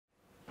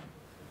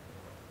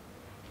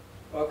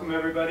Welcome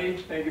everybody,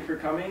 thank you for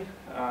coming.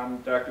 I'm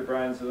Dr.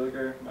 Brian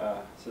Zilliger,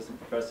 Assistant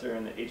Professor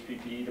in the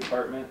HPPE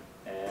department,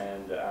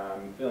 and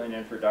I'm filling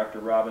in for Dr.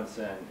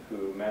 Robinson,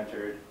 who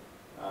mentored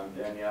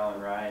Danielle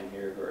and Ryan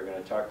here, who are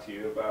going to talk to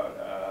you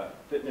about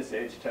fitness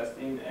age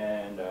testing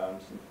and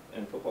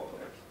football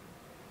players.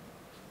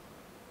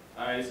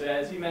 Alright, so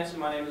as you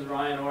mentioned, my name is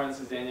Ryan Orr, and this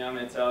is Danielle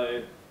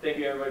Mantelli. Thank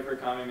you everybody for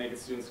coming, making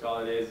Student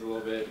Scholar Days a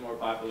little bit more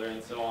popular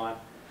and so on.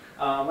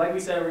 Like we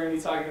said, we're going to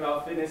be talking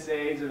about fitness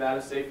age of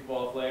out-of-state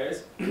football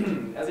players.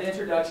 As an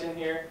introduction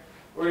here,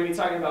 we're going to be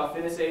talking about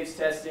fitness age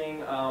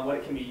testing, what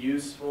it can be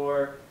used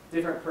for,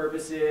 different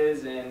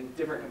purposes, and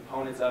different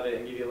components of it,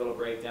 and give you a little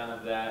breakdown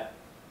of that.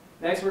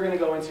 Next, we're going to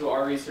go into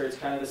our research,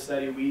 kind of the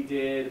study we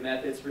did,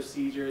 methods,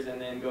 procedures,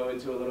 and then go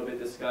into a little bit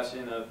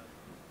discussion of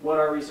what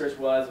our research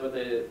was,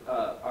 whether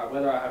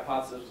our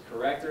hypothesis was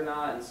correct or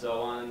not, and so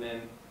on. And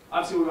then,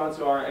 obviously, we'll go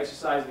into our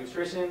exercise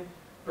nutrition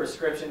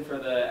prescription for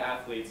the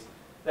athletes.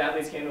 The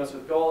athletes came to us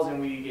with goals, and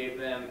we gave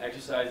them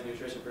exercise and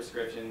nutrition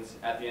prescriptions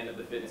at the end of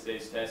the fitness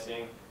age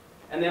testing.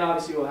 And then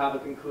obviously we'll have a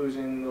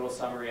conclusion, little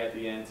summary at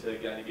the end to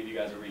kind of give you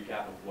guys a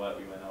recap of what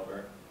we went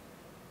over.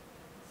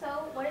 So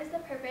what is the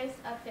purpose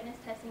of fitness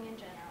testing in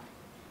general?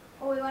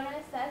 Well, we want to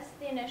assess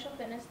the initial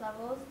fitness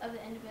levels of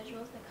the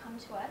individuals that come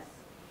to us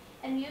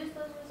and use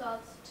those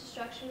results to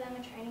structure them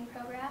a training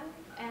program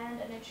and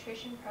a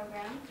nutrition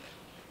program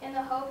in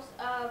the hopes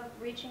of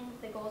reaching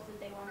the goals that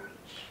they want to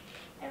reach.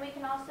 And we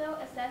can also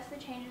assess the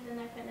changes in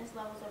their fitness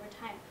levels over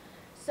time.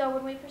 So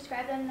when we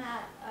prescribe them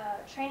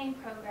that training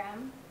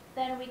program,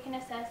 then we can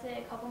assess it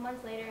a couple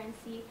months later and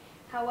see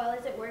how well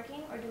is it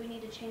working, or do we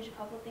need to change a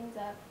couple things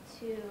up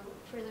to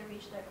further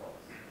reach their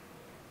goals.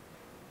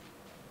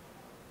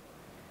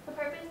 The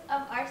purpose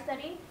of our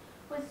study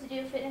was to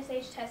do fitness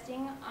age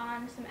testing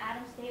on some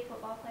Adams State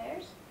football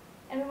players,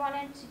 and we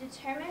wanted to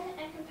determine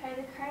and compare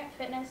the current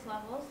fitness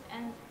levels,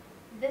 and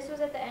this was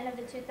at the end of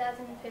the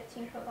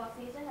 2015 football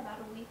season, about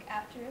a week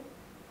after.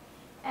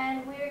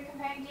 And we were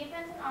comparing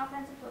defense and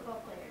offensive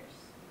football players.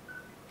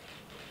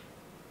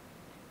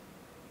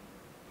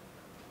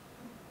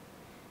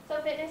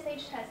 So fitness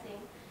age testing.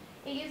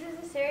 It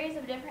uses a series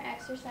of different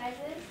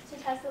exercises to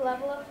test the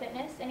level of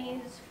fitness, and it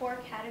uses 4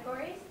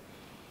 categories.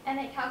 And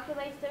it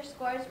calculates their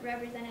scores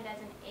represented as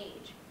an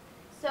age.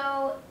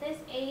 So this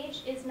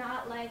age is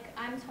not like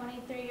I'm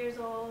 23 years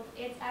old.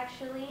 It's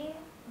actually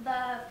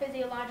the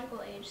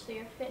physiological age, so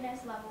your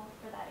fitness level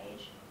for that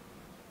age.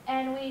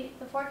 And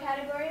the 4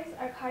 categories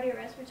are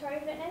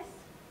cardiorespiratory fitness,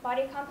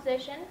 body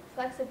composition,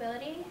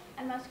 flexibility,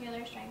 and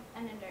muscular strength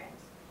and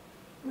endurance.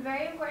 And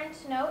very important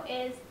to note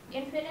is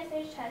in fitness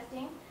age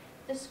testing,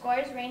 the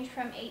scores range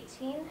from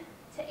 18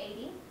 to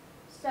 80.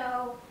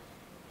 So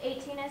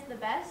 18 is the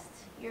best,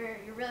 you're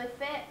really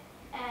fit,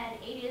 and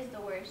 80 is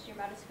the worst, you're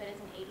about as fit as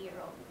an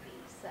 80-year-old would be,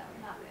 so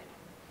not good.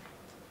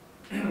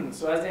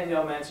 So as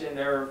Danielle mentioned,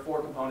 there are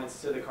 4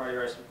 components to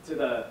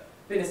the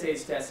fitness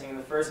age testing, and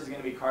the first is going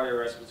to be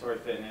cardiorespiratory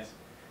fitness.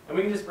 And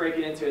we can just break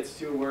it into its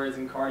 2 words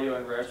in cardio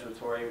and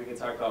respiratory. We can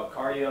talk about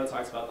cardio,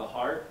 talks about the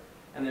heart,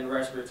 and then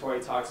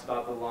respiratory talks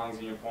about the lungs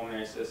and your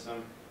pulmonary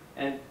system.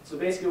 And so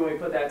basically when we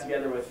put that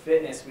together with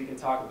fitness, we can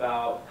talk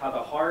about how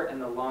the heart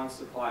and the lungs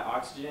supply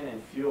oxygen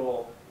and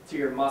fuel to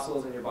your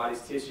muscles and your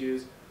body's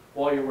tissues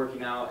while you're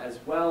working out, as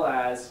well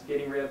as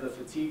getting rid of the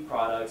fatigue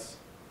products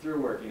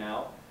through working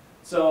out.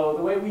 So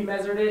the way we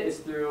measured it is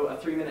through a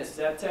 3-minute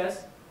step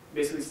test.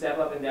 Basically step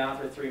up and down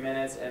for 3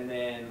 minutes, and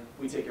then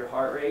we take your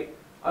heart rate.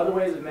 Other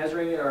ways of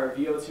measuring it are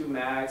VO2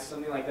 max,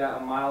 something like that, a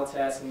mild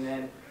test, and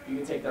then you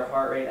can take their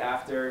heart rate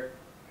after.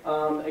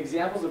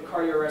 Examples of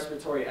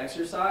cardiorespiratory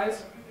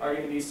exercise are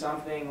going to be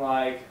something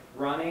like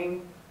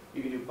running,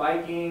 you can do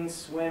biking,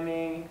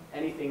 swimming,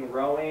 anything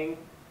rowing,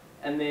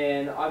 and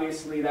then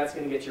obviously that's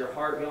going to get your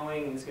heart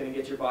going, and it's going to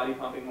get your body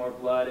pumping more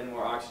blood and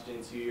more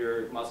oxygen to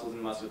your muscles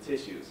and muscle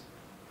tissues.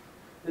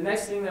 The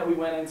next thing that we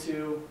went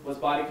into was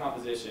body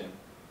composition.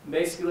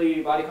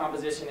 Basically, body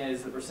composition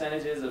is the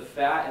percentages of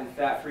fat and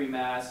fat-free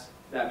mass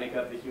that make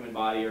up the human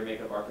body or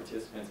make up our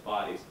participants'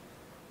 bodies.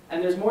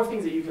 And there's more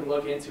things that you can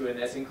look into in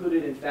this.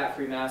 Included in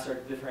fat-free mass are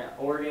different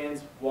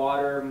organs,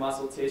 water,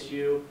 muscle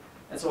tissue.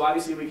 And so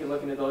obviously we can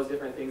look into those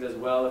different things as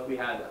well if we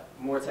had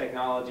more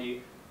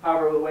technology.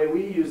 However, the way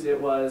we used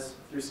it was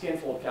through skin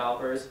fold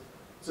calipers.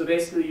 So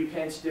basically you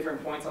pinch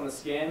different points on the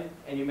skin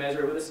and you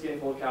measure it with a skin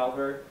fold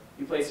caliper.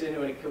 You place it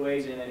into an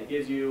equation and it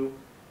gives you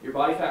your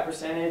body fat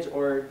percentage,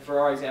 or for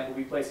our example,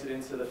 we placed it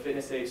into the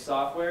fitness age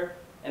software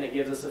and it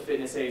gives us a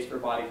fitness age for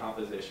body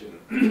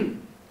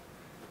composition.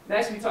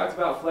 Next, we talked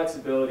about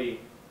flexibility,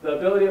 the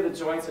ability of the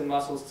joints and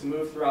muscles to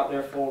move throughout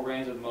their full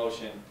range of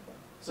motion.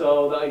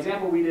 So the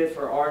example we did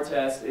for our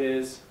test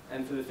is,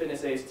 and for the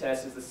fitness age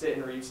test, is the sit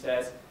and reach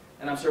test.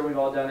 And I'm sure we've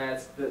all done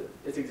that.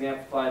 It's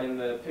exemplified in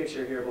the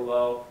picture here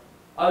below.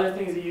 Other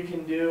things that you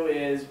can do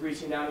is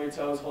reaching down to your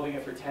toes, holding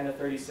it for 10 to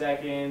 30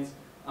 seconds,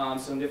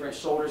 some different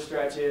shoulder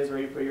stretches where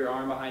you put your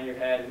arm behind your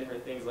head and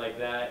different things like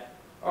that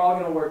are all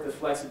going to work the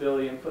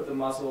flexibility and put the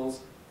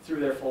muscles through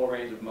their full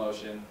range of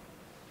motion.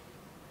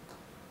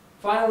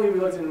 Finally, we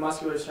looked into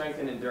muscular strength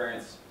and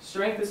endurance.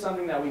 Strength is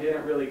something that we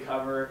didn't really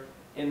cover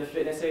in the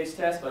fitness age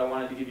test, but I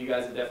wanted to give you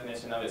guys a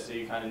definition of it so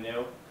you kind of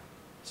knew.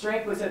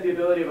 Strength looks at the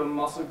ability of a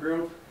muscle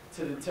group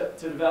to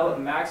develop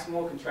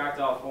maximal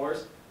contractile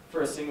force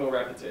for a single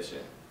repetition.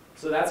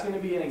 So that's going to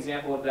be an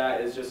example of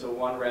that is just a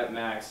 1 rep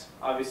max.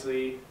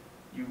 Obviously,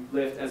 you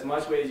lift as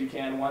much weight as you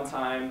can one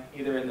time,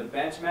 either in the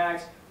bench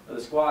max or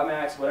the squat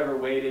max, whatever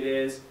weight it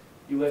is,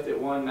 you lift at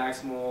 1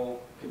 maximal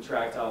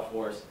contractile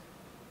force.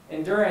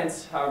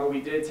 Endurance, however,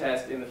 we did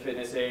test in the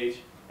fitness age,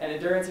 and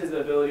endurance is the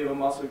ability of a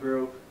muscle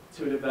group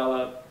to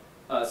develop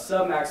a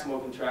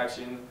submaximal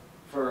contraction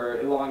for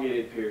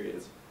elongated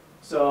periods.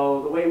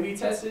 So the way we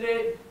tested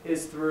it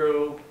is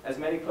through as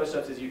many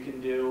push-ups as you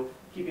can do,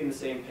 keeping the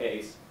same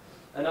pace.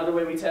 Another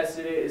way we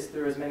tested it is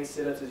through as many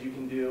sit-ups as you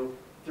can do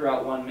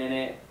throughout 1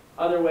 minute.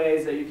 Other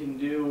ways that you can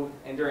do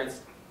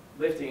endurance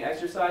lifting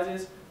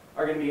exercises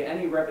are going to be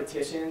any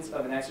repetitions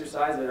of an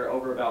exercise that are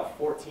over about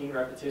 14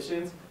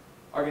 repetitions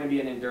are going to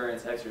be an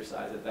endurance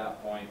exercise at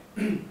that point.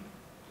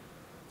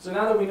 So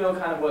now that we know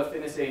kind of what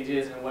fitness age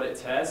is and what it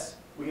tests,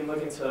 we can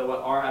look into what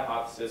our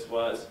hypothesis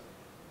was.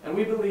 And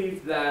we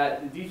believed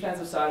that the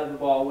defensive side of the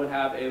ball would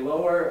have a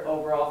lower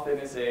overall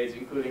fitness age,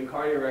 including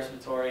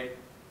cardiorespiratory,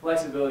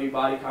 flexibility,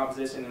 body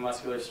composition, and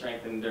muscular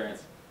strength and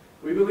endurance.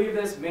 We believe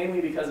this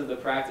mainly because of the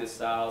practice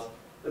styles.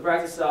 The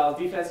practice styles,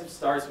 defensive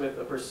starts with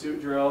a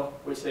pursuit drill,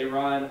 which they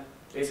run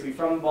basically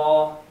from the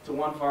ball to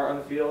one far on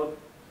the field,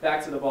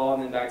 back to the ball,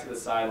 and then back to the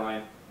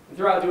sideline. And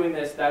throughout doing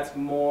this, that's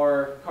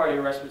more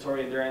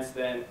cardiorespiratory endurance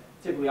than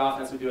typically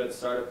offense would do at the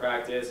start of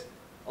practice.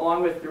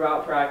 Along with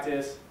throughout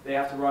practice, they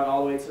have to run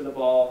all the way to the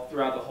ball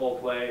throughout the whole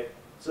play.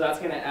 So that's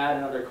going to add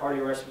another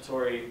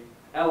cardiorespiratory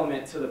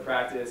element to the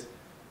practice,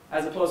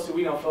 as opposed to,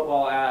 we know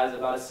football as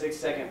about a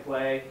 6-second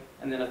play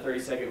and then a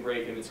 30-second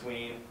break in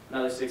between,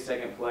 another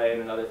 6-second play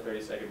and another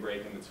 30-second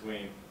break in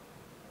between.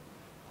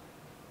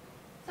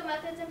 So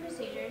methods and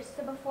procedures.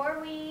 So before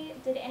we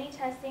did any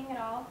testing at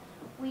all,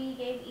 we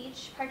gave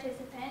each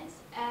participant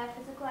a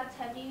physical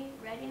activity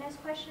readiness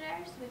questionnaire,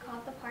 so we call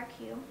it the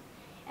PAR-Q.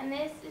 And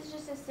this is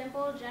just a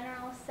simple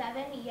general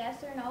 7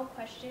 yes or no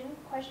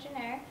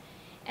questionnaire,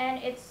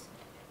 and it's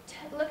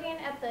looking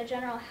at the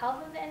general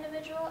health of the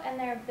individual and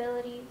their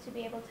ability to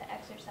be able to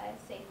exercise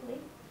safely.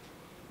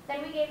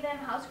 Then we gave them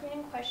house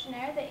screening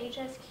questionnaire, the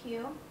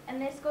HSQ,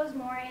 and this goes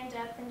more in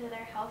depth into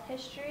their health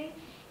history.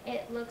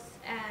 It looks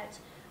at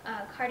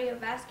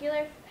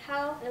cardiovascular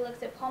health, it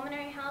looks at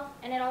pulmonary health,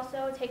 and it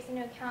also takes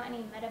into account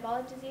any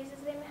metabolic diseases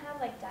they may have,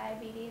 like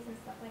diabetes and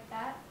stuff like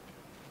that.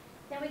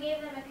 Then we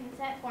gave them a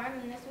consent form,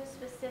 and this was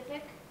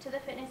specific to the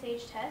fitness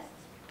age tests.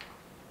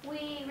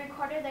 We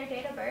recorded their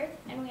date of birth,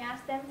 and we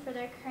asked them for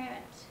their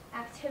current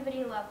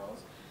activity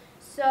levels.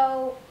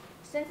 So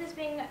since it's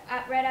being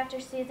right after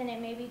season, it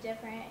may be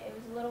different. It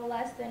was a little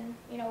less than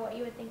what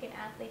you would think an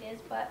athlete is,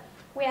 but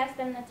we asked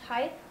them the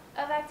type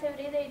of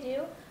activity they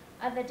do,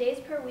 the days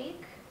per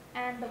week,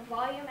 and the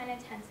volume and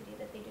intensity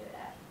that they do it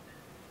at.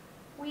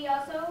 We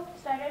also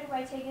started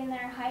by taking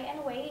their height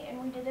and weight,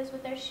 and we did this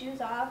with their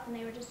shoes off, and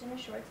they were just in a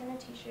shorts and a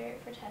t-shirt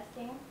for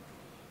testing.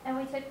 And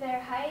we took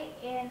their height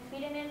in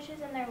feet and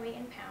inches and their weight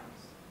in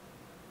pounds.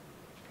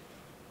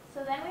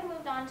 So then we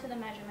moved on to the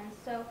measurements.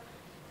 So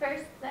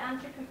first, the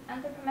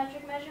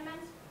anthropometric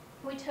measurements,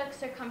 we took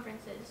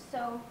circumferences.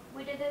 So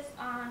we did this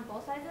on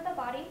both sides of the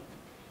body.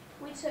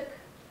 We took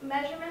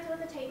measurements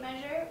with a tape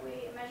measure.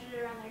 We measured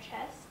it around their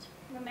chest.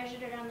 We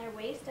measured it around their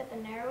waist at the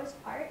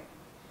narrowest part,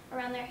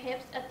 around their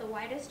hips at the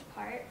widest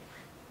part,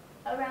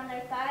 around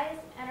their thighs,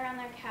 and around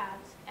their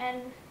calves.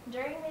 And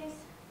during these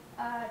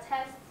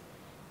tests,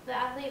 the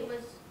athlete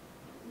was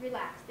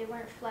relaxed. They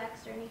weren't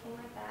flexed or anything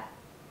like that.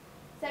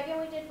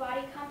 Second, we did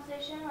body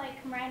composition. Like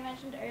Ryan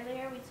mentioned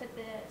earlier, we took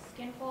the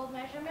skin fold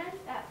measurements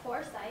at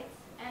 4 sites,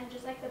 and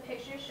just like the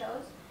picture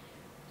shows,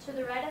 to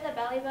the right of the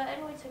belly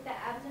button, we took the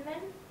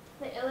abdomen.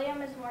 The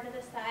ilium is more to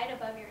the side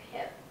above your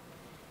hip.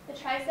 The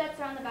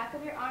triceps are on the back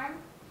of your arm,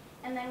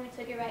 and then we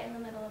took it right in the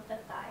middle of the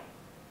thigh.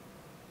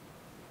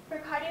 For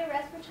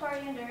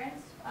cardiorespiratory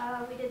endurance,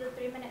 we did the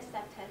 3-minute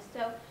step test.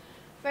 So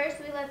first,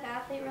 we let the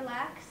athlete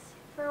relax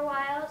for a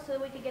while so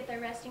that we could get their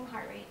resting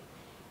heart rate.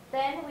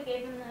 Then we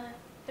gave them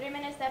the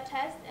 3-minute step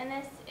test, and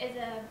this is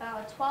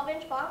about a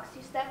 12-inch box.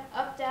 You step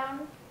up,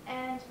 down,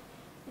 and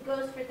it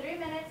goes for 3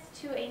 minutes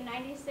to a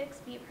 96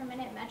 beat per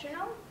minute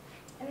metronome.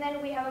 And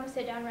then we have them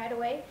sit down right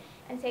away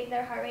and take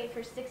their heart rate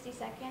for 60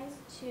 seconds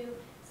to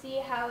see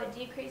how it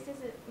decreases,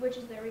 which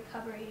is their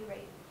recovery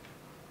rate.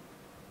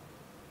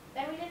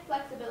 Then we did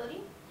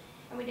flexibility,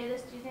 and we did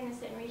this using the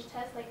sit and reach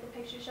test like the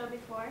picture showed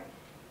before.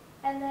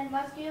 And then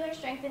muscular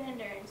strength and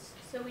endurance.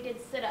 So we did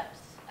sit-ups.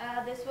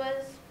 This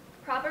was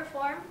proper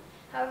form,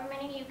 however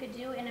many you could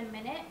do in a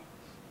minute.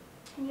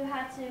 And you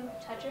had to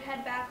touch your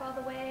head back all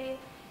the way,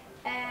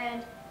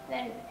 and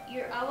then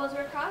your elbows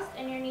were crossed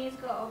and your knees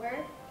go over.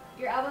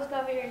 Your elbows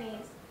go over your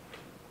knees.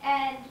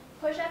 And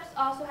push-ups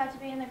also have to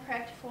be in the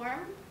correct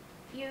form.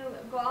 You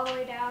go all the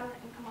way down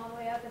and come all the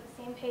way up at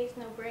the same pace,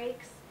 no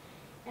breaks,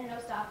 and no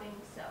stopping.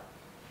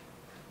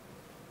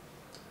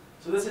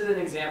 So this is an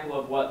example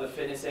of what the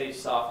Fitness Age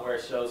software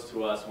shows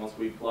to us once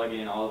we plug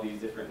in all of these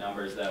different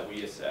numbers that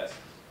we assess.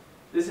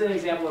 This is an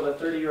example of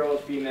a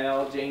 30-year-old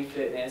female, Jane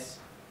Fitness.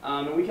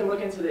 And we can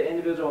look into the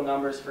individual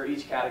numbers for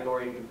each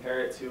category and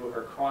compare it to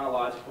her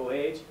chronological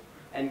age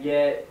and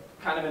get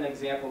kind of an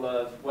example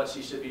of what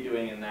she should be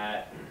doing in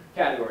that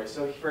category.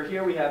 So for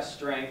here we have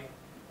strength,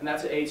 and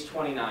that's at age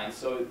 29.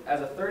 So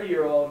as a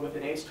 30-year-old with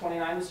an age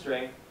 29 in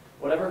strength,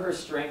 whatever her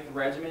strength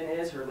regimen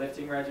is, her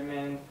lifting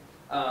regimen,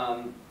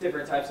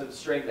 different types of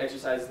strength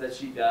exercises that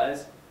she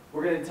does,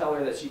 we're going to tell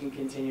her that she can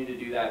continue to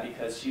do that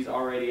because she's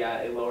already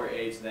at a lower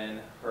age than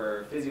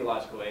her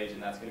physiological age,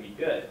 and that's going to be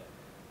good.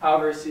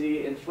 However,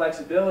 see, in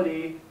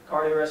flexibility,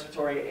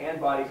 cardiorespiratory, and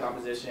body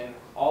composition,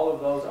 all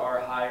of those are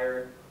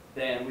higher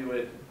than we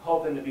would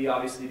hope them to be,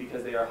 obviously,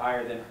 because they are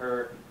higher than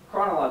her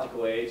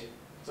chronological age.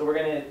 So we're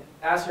going to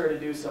ask her to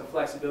do some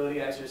flexibility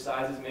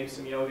exercises, maybe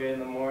some yoga in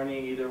the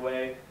morning, either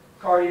way.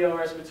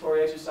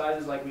 Cardiorespiratory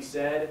exercises, like we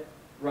said,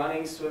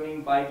 running,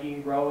 swimming,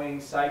 biking,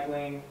 rowing,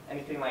 cycling,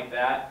 anything like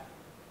that.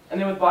 And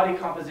then with body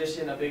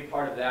composition, a big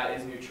part of that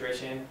is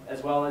nutrition,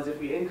 as well as if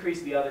we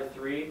increase the other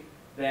three,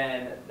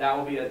 then that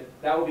will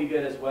be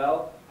good as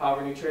well.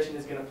 However, nutrition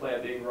is going to play a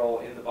big role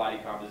in the body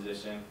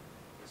composition.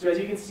 So as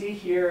you can see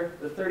here,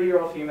 the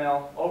 30-year-old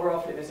female, overall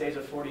fitness age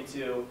of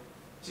 42,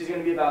 she's going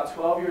to be about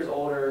 12 years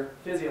older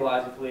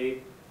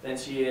physiologically than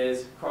she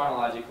is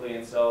chronologically,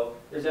 and so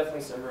there's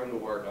definitely some room to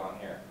work on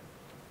here.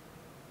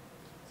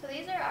 So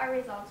these are our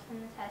results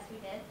from the test we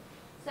did.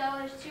 So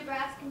there's two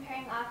graphs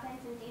comparing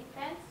offense and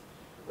defense.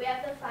 We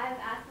have the 5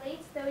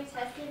 athletes that we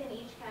tested in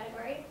each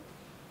category.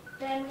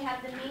 Then we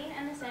have the mean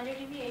and the standard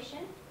deviation.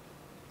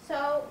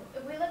 So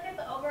if we look at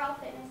the overall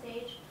fitness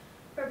age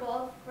for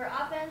both, for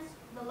offense,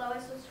 the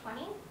lowest was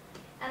 20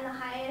 and the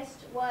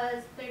highest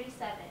was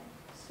 37.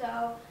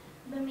 So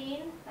the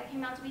mean, that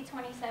came out to be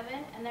 27,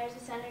 and there's a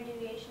standard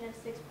deviation of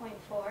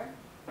 6.4.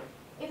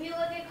 If you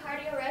look at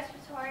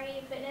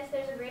cardiorespiratory fitness,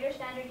 there's a greater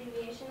standard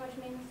deviation, which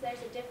means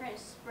there's a different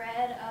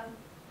spread of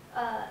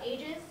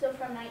ages, so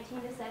from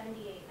 19 to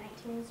 78.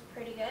 19 is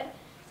pretty good,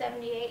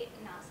 78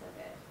 not so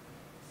good.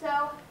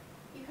 So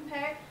you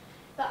compare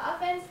the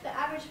offense, the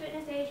average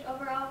fitness age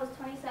overall was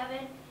 27,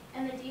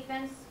 and the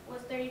defense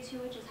was 32,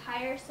 which is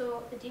higher,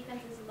 so the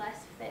defense is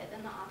less fit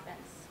than the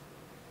offense.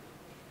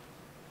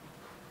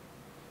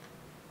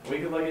 We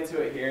can look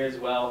into it here as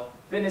well.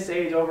 Fitness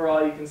age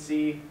overall, you can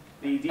see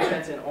the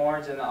defense in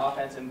orange and the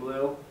offense in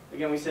blue.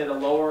 Again, we said the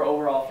lower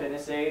overall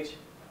fitness age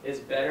is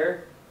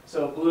better.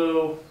 So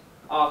blue,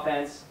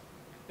 offense,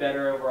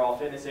 better overall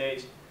fitness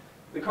age.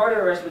 The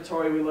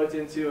cardiorespiratory we looked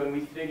into, and we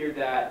figured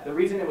that the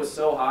reason it was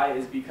so high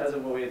is because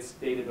of what we had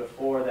stated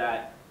before,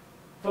 that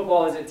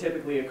football isn't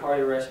typically a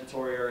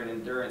cardiorespiratory or an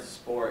endurance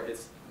sport.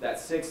 It's that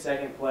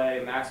 6-second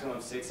play, maximum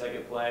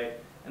 6-second play,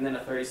 and then a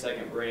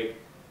 30-second break.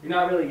 You're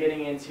not really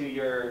getting into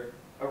your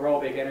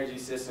aerobic energy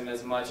system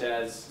as much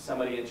as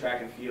somebody in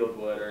track and field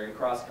would, or in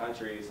cross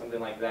country, something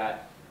like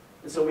that.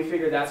 And so we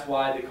figured that's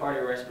why the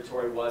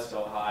cardiorespiratory was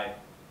so high.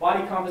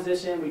 Body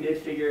composition, we did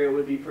figure it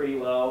would be pretty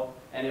low,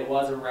 and it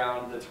was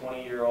around the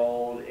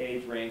 20-year-old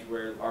age range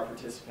where our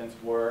participants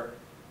were.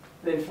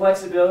 Then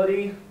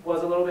flexibility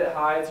was a little bit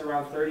high, it's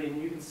around 30,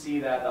 and you can see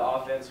that the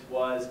offense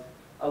was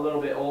a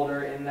little bit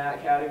older in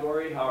that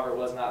category, however it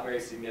was not very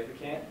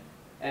significant.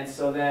 And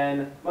so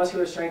then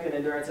muscular strength and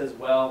endurance as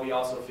well, we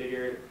also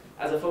figured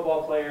as a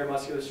football player,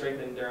 muscular strength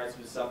and endurance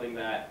was something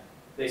that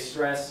they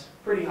stress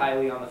pretty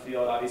highly on the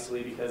field,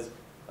 obviously, because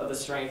of the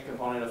strength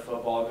component of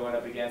football, going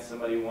up against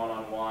somebody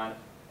one-on-one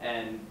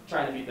and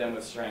trying to beat them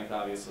with strength,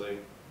 obviously.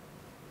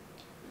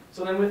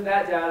 So then with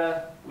that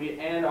data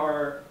and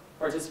our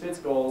participants'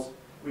 goals,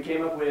 we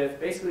came up with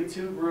basically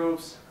 2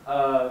 groups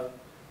of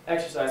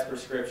exercise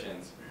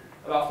prescriptions.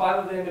 About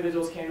 5 of the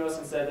individuals came to us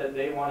and said that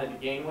they wanted to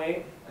gain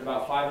weight, and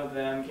about 5 of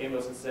them came to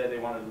us and said they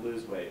wanted to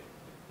lose weight.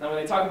 Now when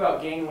they talk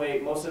about gain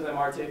weight, most of them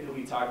are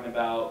typically talking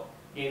about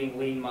gaining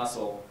lean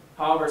muscle.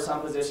 However,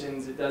 some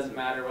positions, it doesn't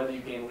matter whether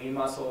you gain lean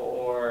muscle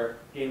or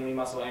gain lean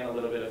muscle and a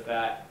little bit of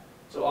fat.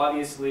 So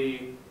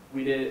obviously,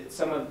 we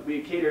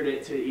catered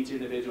it to each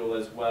individual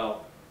as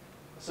well.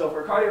 So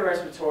for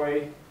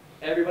cardiorespiratory,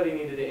 everybody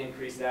needed to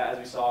increase that, as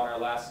we saw in our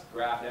last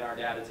graph in our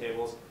data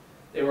tables.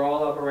 They were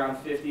all up around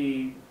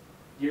 50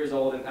 years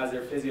old as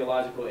their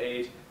physiological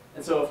age.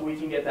 And so if we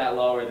can get that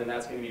lower, then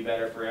that's going to be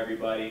better for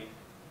everybody.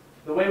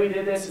 The way we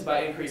did this is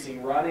by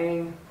increasing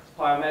running,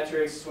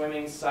 plyometrics,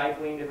 swimming,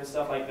 cycling, different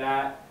stuff like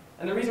that.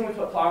 And the reason we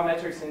put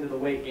plyometrics into the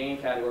weight gain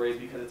category is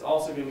because it's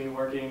also going to be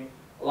working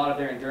a lot of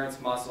their endurance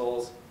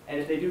muscles. And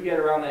if they do get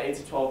around that 8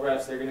 to 12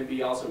 reps, they're going to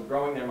be also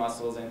growing their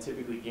muscles and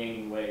typically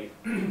gaining weight.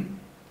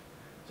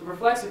 So for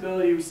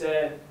flexibility, we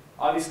said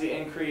obviously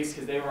increase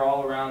because they were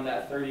all around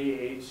that 30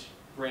 age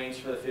range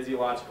for the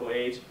physiological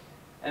age.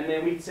 And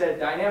then we said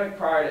dynamic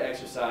prior to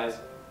exercise.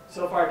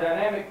 So for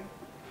dynamic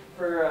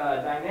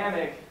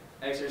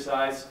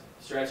exercise,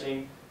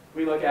 stretching,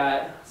 we look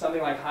at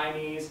something like high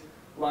knees,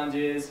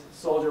 lunges,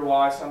 soldier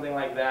walks, something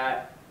like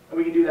that. And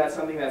we can do that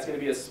something that's going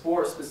to be a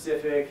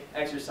sport-specific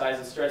exercise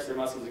to stretch their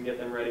muscles and get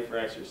them ready for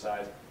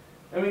exercise.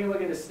 Then we can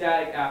look into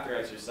static after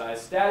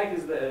exercise. Static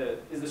is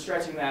the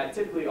stretching that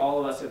typically all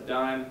of us have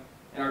done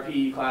in our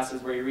PE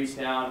classes, where you reach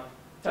down,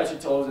 touch your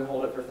toes and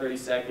hold it for 30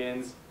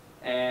 seconds,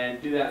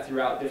 and do that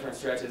throughout different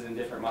stretches and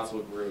different muscle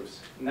groups.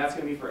 And that's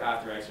going to be for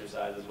after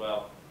exercise as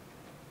well.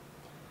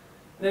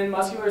 And then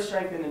muscular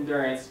strength and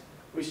endurance,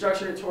 we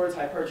structure it towards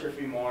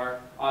hypertrophy more.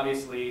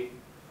 Obviously,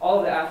 all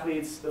of the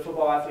athletes, the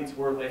football athletes,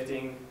 were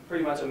lifting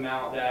pretty much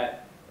amount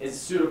that is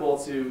suitable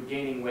to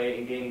gaining weight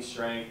and gaining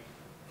strength.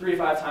 3 to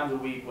 5 times a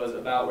week was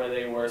about where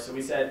they were, so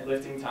we said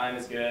lifting time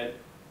is good.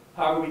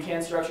 However, we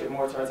can structure it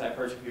more towards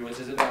hypertrophy, which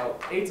is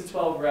about 8 to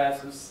 12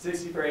 reps of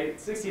 60 to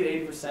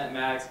 80%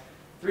 max,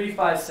 3 to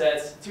 5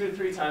 sets, 2 to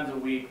 3 times a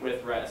week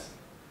with rest.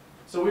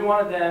 So we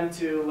wanted them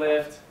to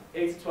lift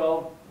 8 to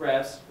 12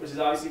 reps, which is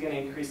obviously going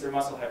to increase their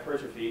muscle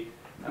hypertrophy.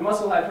 And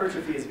muscle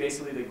hypertrophy is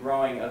basically the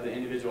growing of the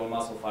individual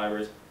muscle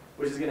fibers,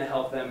 which is going to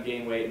help them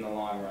gain weight in the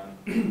long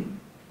run.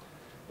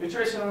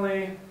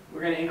 Nutritionally,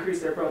 we're going to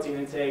increase their protein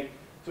intake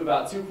to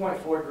about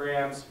 2.4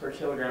 grams per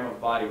kilogram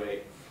of body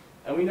weight.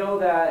 And we know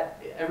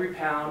that every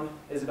pound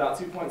is about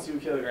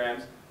 2.2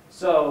 kilograms.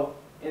 So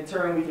in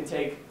turn, we can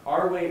take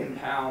our weight in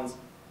pounds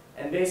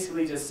and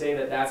basically just say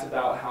that that's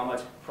about how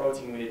much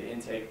protein we need to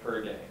intake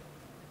per day.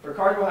 For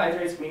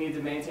carbohydrates, we need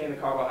to maintain the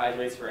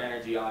carbohydrates for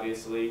energy,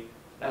 obviously.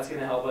 That's going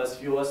to help us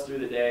fuel us through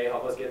the day,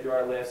 help us get through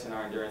our lifts and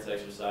our endurance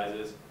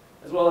exercises.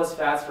 As well as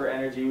fats for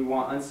energy. We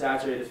want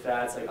unsaturated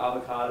fats like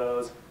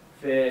avocados,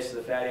 fish,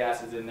 the fatty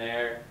acids in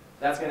there.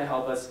 That's going to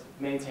help us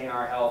maintain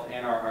our health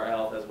and our heart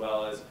health, as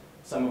well as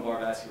some of our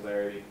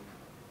vascularity.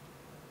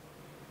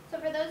 So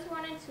for those who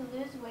wanted to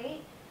lose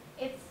weight,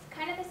 it's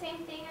kind of the same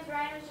thing as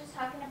Ryan was just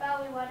talking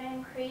about. We want to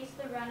increase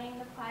the running,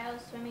 the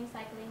plyos, swimming,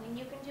 cycling, and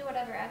you can do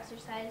whatever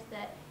exercise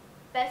that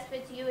best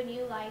fits you and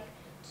you like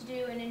to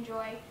do and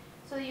enjoy,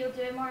 so that you'll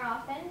do it more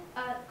often,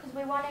 because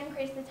we want to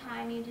increase the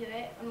time you do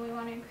it, and we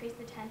want to increase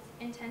the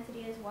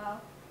intensity as well.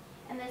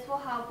 And this will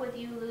help with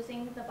you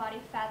losing the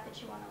body fat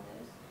that you want to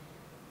lose.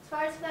 As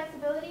far as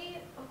flexibility,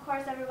 of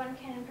course everyone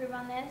can improve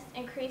on this,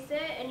 increase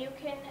it, and you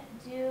can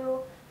do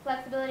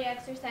flexibility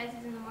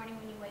exercises in the morning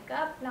when you wake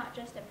up, not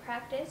just at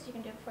practice. You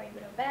can do it before you go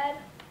to bed.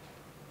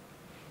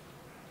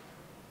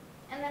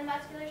 And then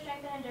muscular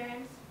strength and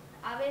endurance.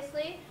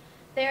 Obviously,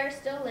 they're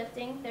still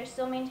lifting, they're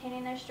still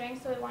maintaining their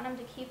strength, so we want them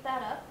to keep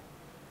that up.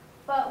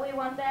 But we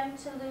want them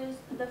to lose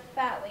the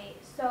fat weight.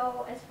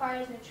 So as far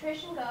as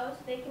nutrition goes,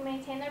 they can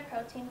maintain their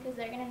protein because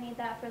they're going to need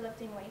that for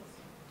lifting weights.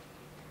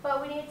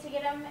 But we need to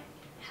get them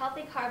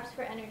healthy carbs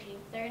for energy.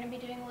 They're going to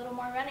be doing a little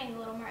more running, a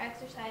little more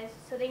exercise,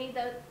 so they need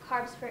those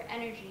carbs for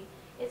energy.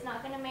 It's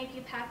not going to make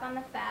you pack on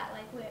the fat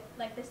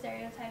like the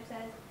stereotype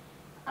says,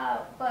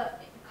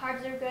 but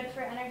carbs are good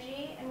for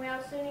energy, and we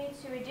also need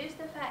to reduce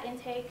the fat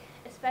intake,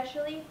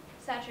 especially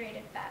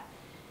saturated fat.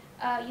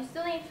 You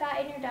still need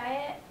fat in your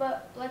diet,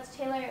 but let's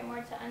tailor it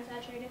more to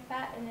unsaturated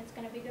fat, and it's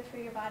going to be good for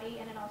your body,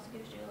 and it also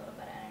gives you a little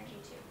bit of energy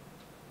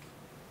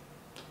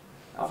too.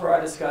 Now for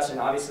our discussion,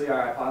 obviously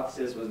our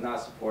hypothesis was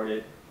not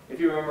supported. If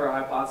you remember,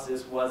 our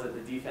hypothesis was that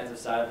the defensive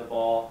side of the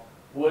ball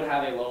would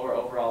have a lower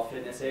overall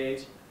fitness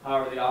age.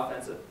 However, the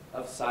offensive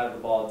side of the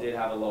ball did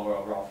have a lower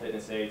overall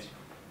fitness age.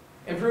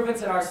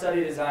 Improvements in our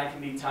study design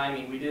can be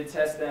timing. We did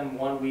test them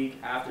 1 week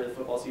after the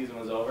football season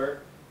was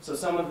over. So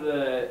some of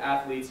the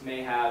athletes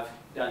may have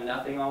done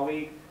nothing all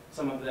week.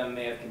 Some of them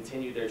may have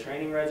continued their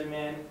training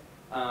regimen.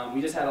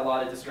 We just had a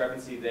lot of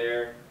discrepancy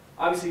there.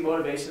 Obviously,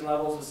 motivation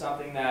levels was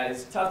something that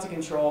is tough to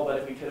control, but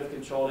if we could have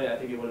controlled it, I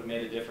think it would have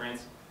made a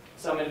difference.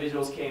 Some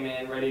individuals came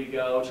in ready to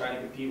go, trying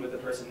to compete with the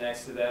person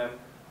next to them.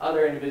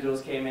 Other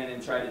individuals came in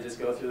and tried to just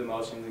go through the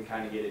motions and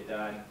kind of get it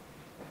done.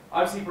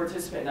 Obviously,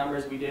 participant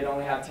numbers, we did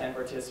only have 10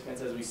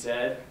 participants, as we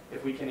said.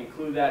 If we can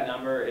include that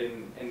number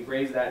and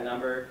raise that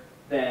number,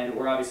 then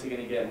we're obviously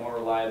going to get more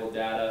reliable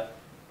data.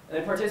 And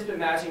then participant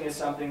matching is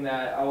something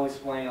that I will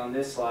explain on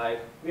this slide.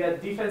 We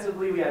had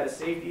defensively, we had a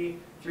safety,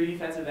 3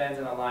 defensive ends,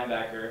 and a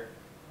linebacker.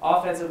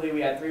 Offensively,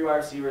 we had 3 wide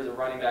receivers, a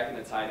running back, and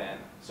a tight end.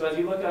 So as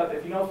you look up,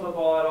 if you know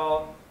football at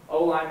all,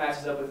 O-line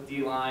matches up with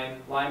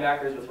D-line,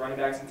 linebackers with running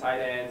backs and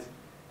tight ends,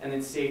 and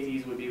then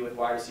safeties would be with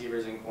wide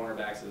receivers and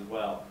cornerbacks as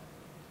well.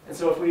 And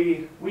so if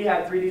we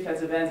had 3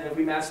 defensive ends, and if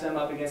we match them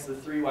up against the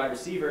 3 wide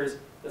receivers,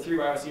 the 3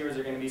 wide receivers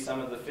are going to be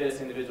some of the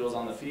fittest individuals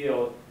on the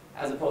field,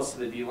 as opposed to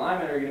the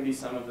D-linemen are going to be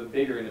some of the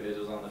bigger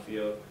individuals on the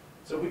field.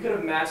 So if we could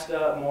have matched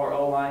up more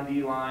O-line,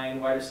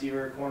 D-line, wide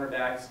receiver,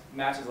 cornerbacks,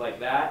 matches like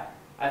that,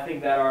 I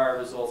think that our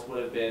results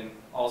would have been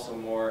also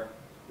more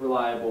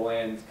reliable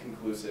and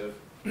conclusive.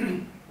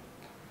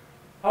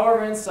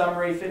 However, in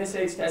summary, fitness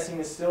age testing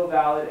is still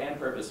valid and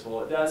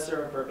purposeful. It does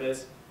serve a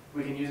purpose.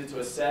 We can use it to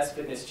assess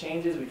fitness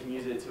changes. We can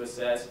use it to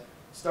assess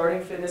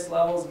starting fitness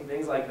levels and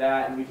things like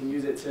that. And we can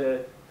use it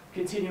to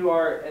continue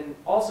and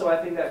also I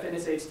think that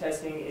fitness age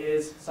testing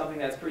is something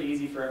that's pretty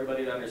easy for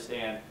everybody to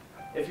understand.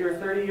 If you're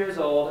 30 years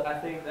old, I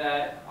think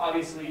that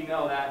obviously you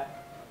know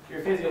that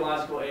your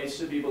physiological age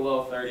should be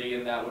below 30,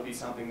 and that would be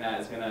something that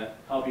is going to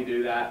help you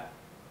do that.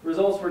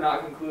 Results were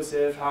not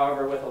conclusive.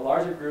 However, with a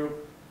larger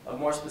group of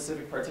more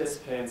specific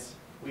participants,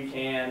 we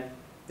can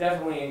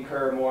definitely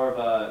incur more of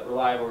a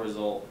reliable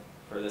result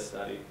for this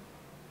study.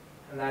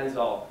 And that is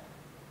all.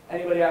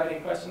 Anybody have any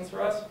questions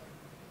for us?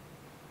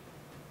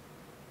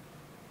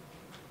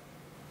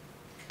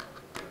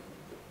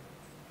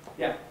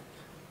 Yeah.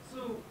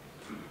 So,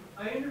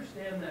 I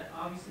understand that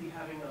obviously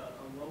having a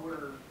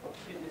lower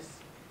fitness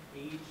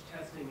age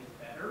testing is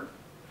better,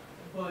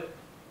 but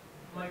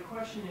my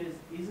question is,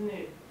 isn't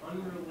it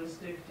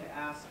unrealistic to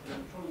ask, and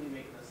I'm totally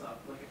making this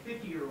up, like a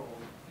 50-year-old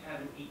to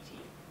have an 18?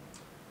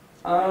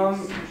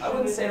 I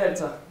wouldn't say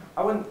that.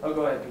 I wouldn't. Oh,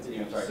 go ahead.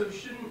 Continue. I'm sorry. So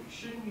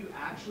shouldn't you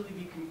actually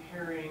be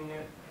comparing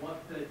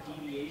what the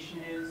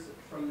deviation is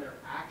from their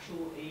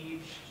actual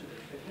age to their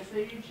fitness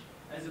age,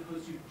 as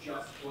opposed to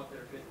just what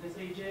their fitness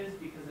age is?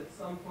 Because at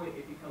some point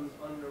it becomes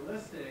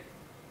unrealistic,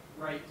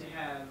 right, to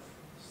have,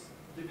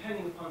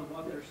 depending upon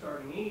what their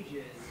starting age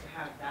is, to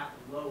have that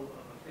low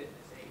of a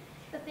fitness age.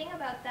 The thing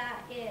about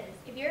that is,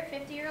 if you're a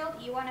 50-year-old,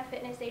 you want a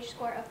fitness age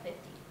score of 50.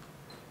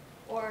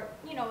 Or,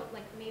 you know,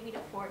 like maybe to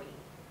 40.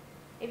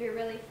 If you're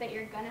really fit,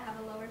 you're going to have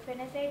a lower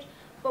fitness age.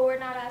 But we're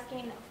not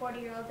asking a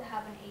 40-year-old to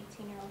have an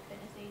 18-year-old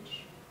fitness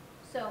age.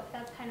 So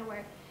that's kind of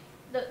where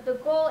the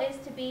goal is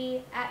to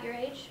be at your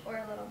age or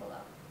a little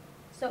below.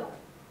 So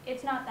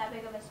it's not that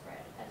big of a spread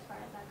as far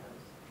as that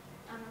goes.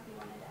 I don't know if you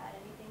wanted to add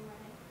anything,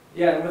 Ryan.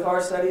 Yeah, and with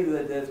our study,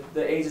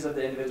 the ages of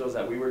the individuals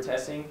that we were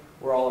testing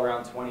were all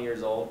around 20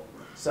 years old.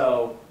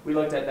 So we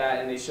looked at that,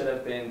 and they should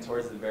have been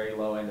towards the very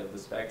low end of the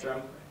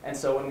spectrum. And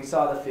so when we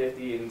saw the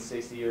 50 and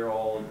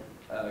 60-year-old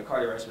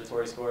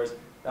cardiorespiratory scores,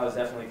 that was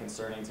definitely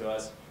concerning to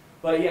us.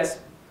 But yes,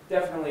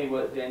 definitely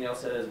what Danielle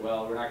said as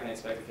well, we're not going to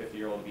expect a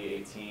 50-year-old to be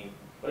 18.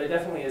 But it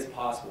definitely is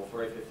possible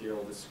for a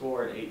 50-year-old to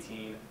score at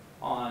 18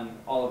 on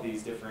all of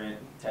these different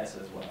tests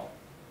as well.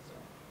 So,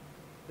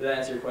 did that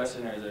answer your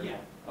question, or is there? Yeah.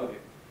 Okay.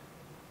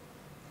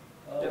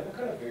 What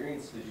kind of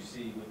variance did you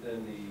see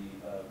within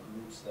the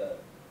groups that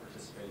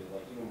participated,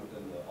 like even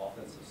within the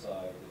offensive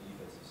side, the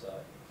defensive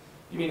side?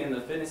 You mean in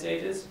the fitness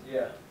ages?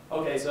 Yeah.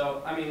 Okay,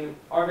 so I mean,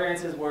 our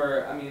variances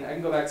were, I mean, I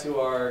can go back to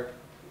our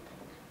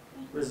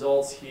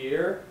results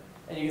here,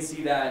 and you can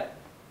see that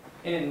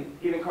in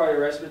even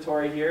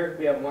cardiorespiratory here,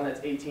 we have one that's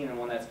 18 and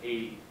one that's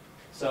 80.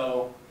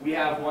 So we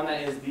have one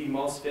that is the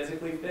most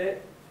physically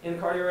fit in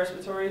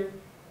cardiorespiratory,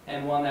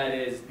 and one that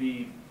is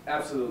the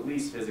absolute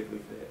least physically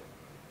fit.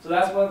 So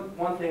that's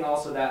one thing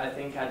also that I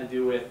think had to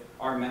do with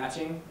our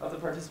matching of the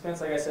participants.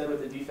 Like I said,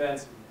 with the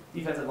defensive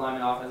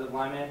lineman, offensive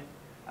lineman,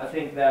 I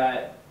think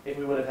that if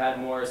we would have had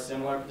more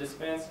similar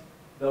participants,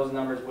 those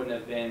numbers wouldn't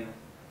have been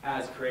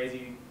as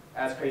crazy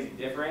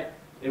different.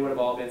 They would have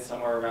all been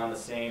somewhere around the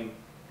same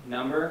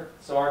number.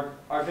 So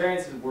our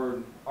ranges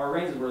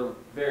were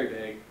very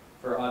big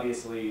for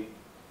obviously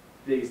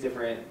these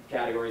different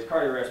categories,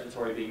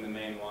 cardiorespiratory being the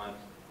main one.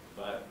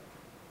 But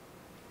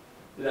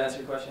did that answer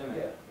your question?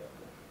 Yeah.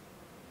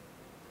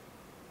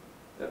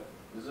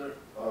 Is there,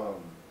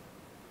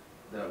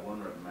 that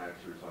one rep max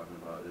you're talking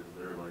about, is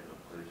there like a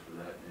place for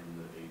that in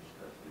the age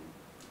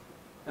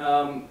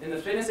testing? In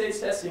the fitness age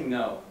testing,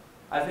 no.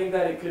 I think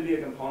that it could be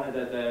a component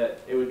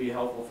that it would be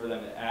helpful for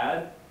them to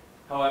add.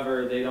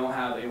 However, they don't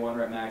have a 1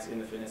 rep max in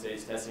the fitness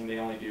age testing. They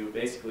only do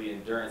basically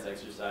endurance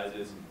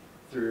exercises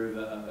through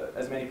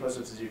as many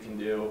push-ups as you can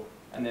do,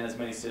 and then as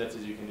many sit-ups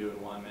as you can do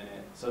in 1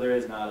 minute. So there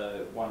is not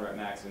a 1 rep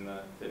max in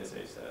the fitness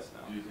age test,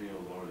 no. Do you think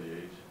it'll lower the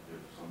age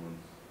if someone's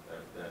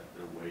that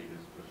their weight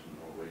is pushing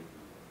more weight?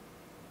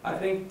 I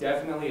think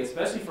definitely,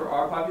 especially for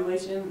our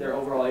population, their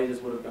overall ages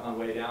would have gone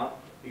way down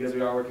because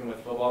we are working with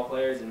football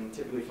players, and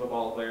typically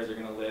football players are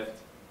going to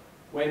lift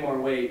way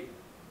more weight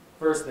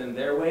first than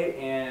their weight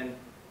and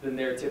than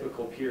their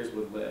typical peers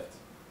would lift.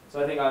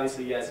 So I think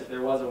obviously, yes, if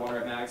there was a 1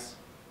 rep max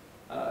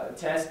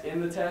test in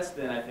the test,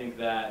 then I think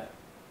that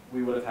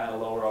we would have had a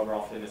lower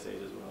overall fitness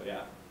age as well,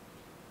 yeah.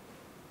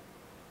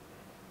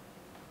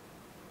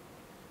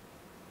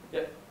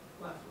 Yep.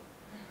 Last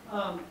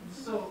one.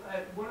 So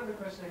one other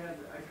question I had,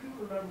 I couldn't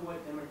remember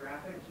what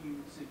demographic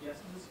you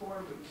suggested this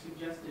for, but you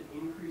suggested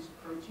increased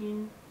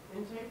protein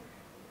intake?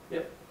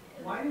 Yep.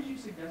 Why did you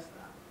suggest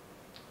that?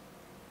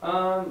 You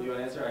want to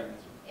answer? I can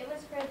answer. It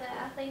was for the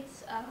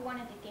athletes who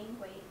wanted to gain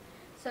weight.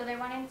 So they're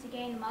wanting to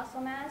gain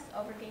muscle mass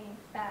over gaining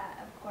fat,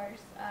 of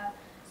course.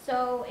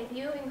 So if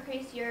you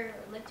increase your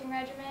lifting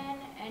regimen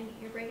and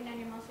you're breaking down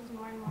your muscles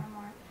more and more and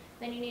more,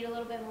 then you need a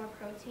little bit more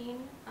protein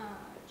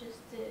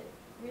just to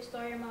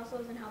restore your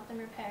muscles and help them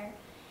repair.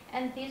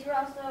 And these were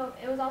also,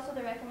 it was also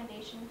the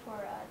recommendation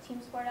for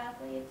team sport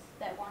athletes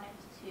that wanted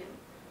to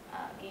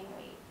gain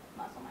weight,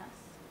 muscle mass.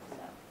 So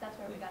that's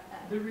where we got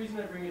that. The reason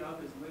I bring it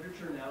up is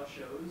literature now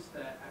shows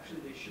that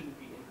actually they shouldn't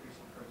be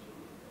increasing protein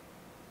intake.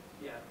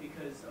 Yeah,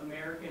 because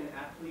American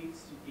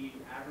athletes, the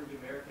average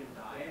American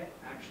diet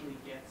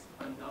actually gets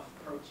enough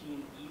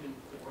protein even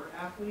for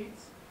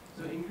athletes.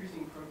 So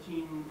increasing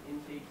protein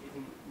intake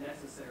isn't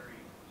necessary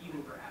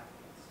even for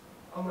athletes,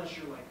 unless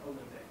you're like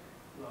Olympic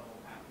level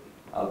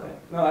athlete. Okay.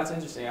 No, that's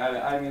interesting.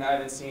 I mean, I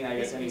haven't seen, I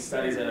guess, any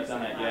studies that have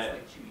done that yet.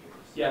 Like 2 years.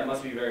 Yeah, it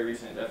must be very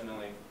recent,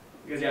 definitely.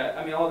 Because, yeah,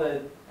 I mean, all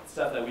the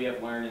stuff that we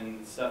have learned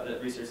and stuff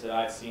that research that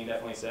I've seen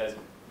definitely says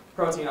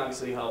protein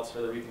obviously helps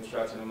for the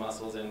reconstruction of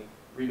muscles and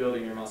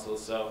rebuilding your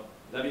muscles. So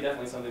that'd be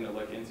definitely something to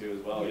look into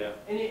as well, yeah.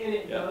 And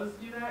it does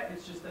do that.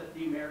 It's just that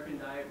the American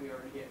diet, we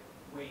already get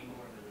way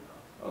more than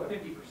enough. Okay.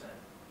 50%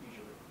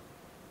 usually.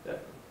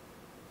 Definitely.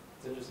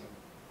 It's interesting.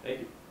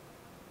 Thank you.